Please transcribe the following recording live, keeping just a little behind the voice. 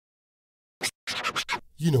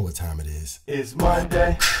You know what time it is. It's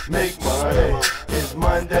Monday, make money. It's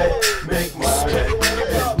Monday, make money.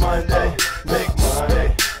 It's Monday, make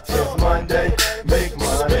money. It's Monday, make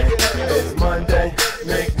money. It's Monday,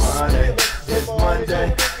 make money. It's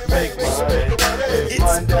Monday, make money.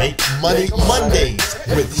 It's Make Money Mondays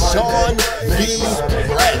with Sean B.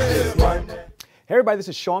 Bradley. Hey everybody, this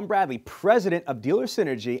is Sean Bradley, president of Dealer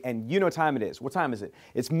Synergy, and you know what time it is. What time is it?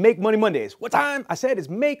 It's Make Money Mondays. What time? I said it's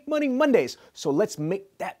Make Money Mondays. So let's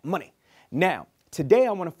make that money. Now, today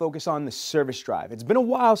I want to focus on the service drive. It's been a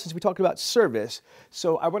while since we talked about service,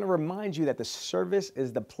 so I want to remind you that the service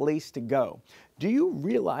is the place to go. Do you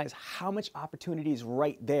realize how much opportunity is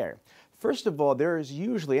right there? First of all, there is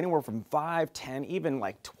usually anywhere from 5, 10, even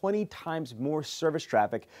like 20 times more service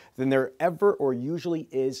traffic than there ever or usually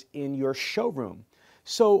is in your showroom.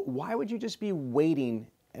 So why would you just be waiting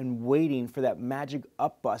and waiting for that magic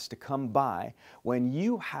up bus to come by when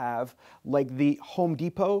you have, like the Home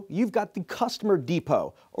Depot, you've got the customer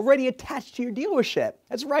depot already attached to your dealership.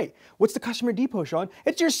 That's right. What's the customer depot, Sean?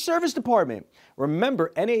 It's your service department.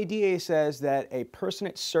 Remember, NADA says that a person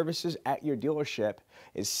that services at your dealership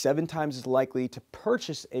is 7 times as likely to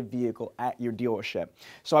purchase a vehicle at your dealership.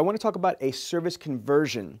 So I want to talk about a service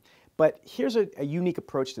conversion, but here's a unique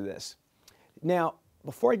approach to this. Now,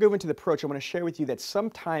 before I go into the approach, I want to share with you that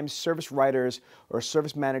sometimes service writers or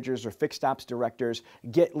service managers or fixed ops directors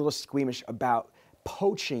get a little squeamish about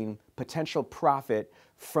poaching potential profit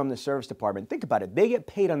from the service department. Think about it. They get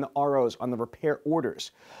paid on the ROs, on the repair orders.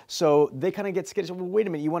 So they kind of get skittish. Well, wait a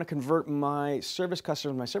minute, you want to convert my service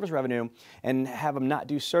customers, my service revenue, and have them not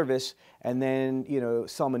do service and then,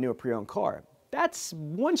 sell them a new pre-owned car. That's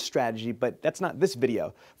one strategy, but that's not this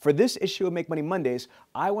video. For this issue of Make Money Mondays,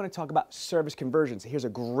 I want to talk about service conversions. Here's a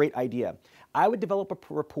great idea. I would develop a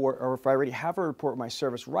report, or if I already have a report with my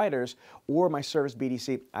service writers or my service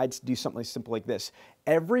BDC, I'd do something simple like this.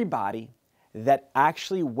 Everybody that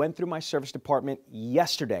actually went through my service department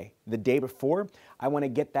yesterday, the day before, I want to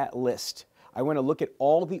get that list. I want to look at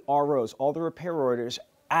all the ROs, all the repair orders,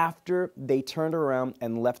 after they turned around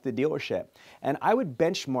and left the dealership. And I would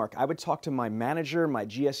benchmark, I would talk to my manager, my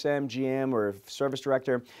GSM, GM, or service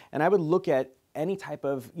director, and I would look at any type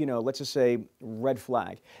of, let's just say red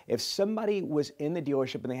flag. If somebody was in the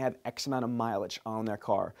dealership and they have X amount of mileage on their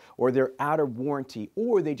car, or they're out of warranty,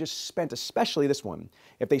 or they just spent, especially this one,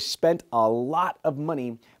 if they spent a lot of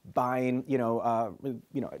money buying, a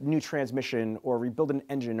new transmission or rebuilding an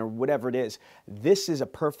engine or whatever it is, this is a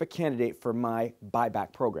perfect candidate for my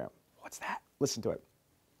buyback program. What's that? Listen to it.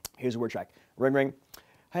 Here's a word track. Ring, ring.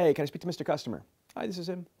 Hey, can I speak to Mr. Customer? Hi, this is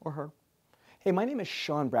him or her. Hey, my name is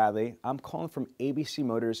Sean Bradley. I'm calling from ABC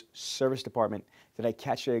Motors Service Department. Did I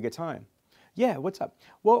catch you at a good time? Yeah, what's up?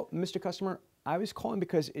 Well, Mr. Customer, I was calling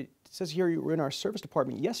because it says here you were in our service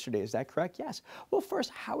department yesterday. Is that correct? Yes. Well,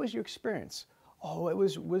 first, how was your experience? Oh, it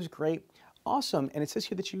was great. Awesome. And it says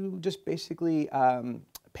here that you just basically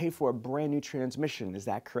paid for a brand new transmission. Is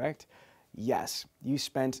that correct? Yes. You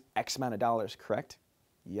spent X amount of dollars, correct?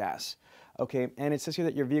 Yes. Okay, and it says here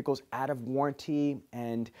that your vehicle's out of warranty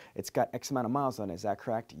and it's got X amount of miles on it. Is that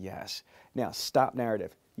correct? Yes. Now, stop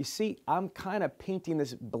narrative. You see, I'm kind of painting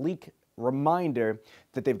this bleak reminder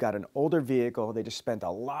that they've got an older vehicle, they just spent a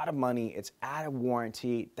lot of money, it's out of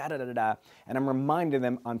warranty, and I'm reminding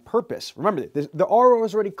them on purpose. Remember, the RO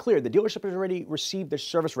is already cleared, the dealership has already received their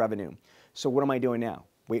service revenue. So what am I doing now?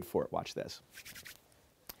 Wait for it, watch this.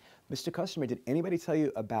 Mr. Customer, did anybody tell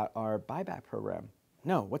you about our buyback program?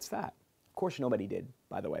 No, what's that? Of course nobody did,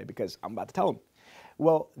 by the way, because I'm about to tell them.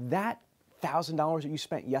 Well, that $1,000 that you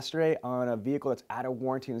spent yesterday on a vehicle that's out of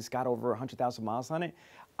warranty and it's got over 100,000 miles on it,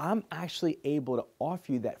 I'm actually able to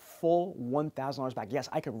offer you that full $1,000 back. Yes,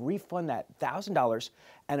 I could refund that $1,000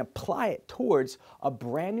 and apply it towards a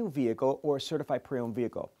brand new vehicle or a certified pre-owned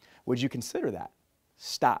vehicle. Would you consider that?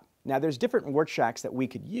 Stop. Now, there's different work tracks that we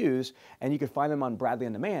could use, and you can find them on Bradley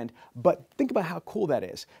On Demand, but think about how cool that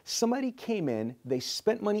is. Somebody came in, they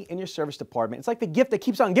spent money in your service department. It's like the gift that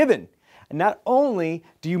keeps on giving. And not only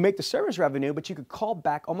do you make the service revenue, but you could call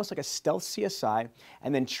back almost like a stealth CSI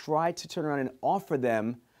and then try to turn around and offer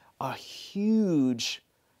them a huge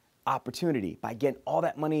opportunity by getting all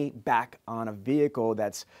that money back on a vehicle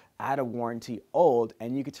that's out of warranty, old,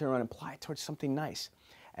 and you could turn around and apply it towards something nice.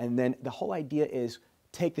 And then the whole idea is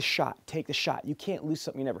take the shot, take the shot. You can't lose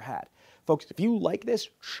something you never had. Folks, if you like this,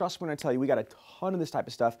 trust me when I tell you, we got a ton of this type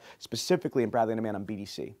of stuff, specifically in Bradley On Demand on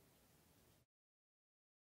BDC.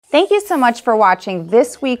 Thank you so much for watching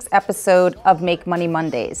this week's episode of Make Money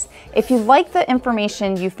Mondays. If you like the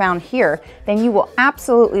information you found here, then you will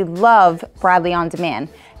absolutely love Bradley On Demand.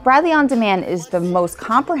 Bradley On Demand is the most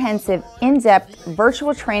comprehensive, in-depth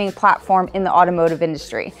virtual training platform in the automotive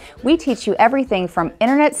industry. We teach you everything from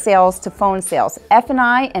internet sales to phone sales,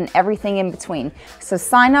 F&I, and everything in between. So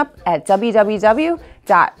sign up at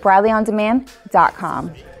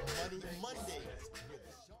www.bradleyondemand.com.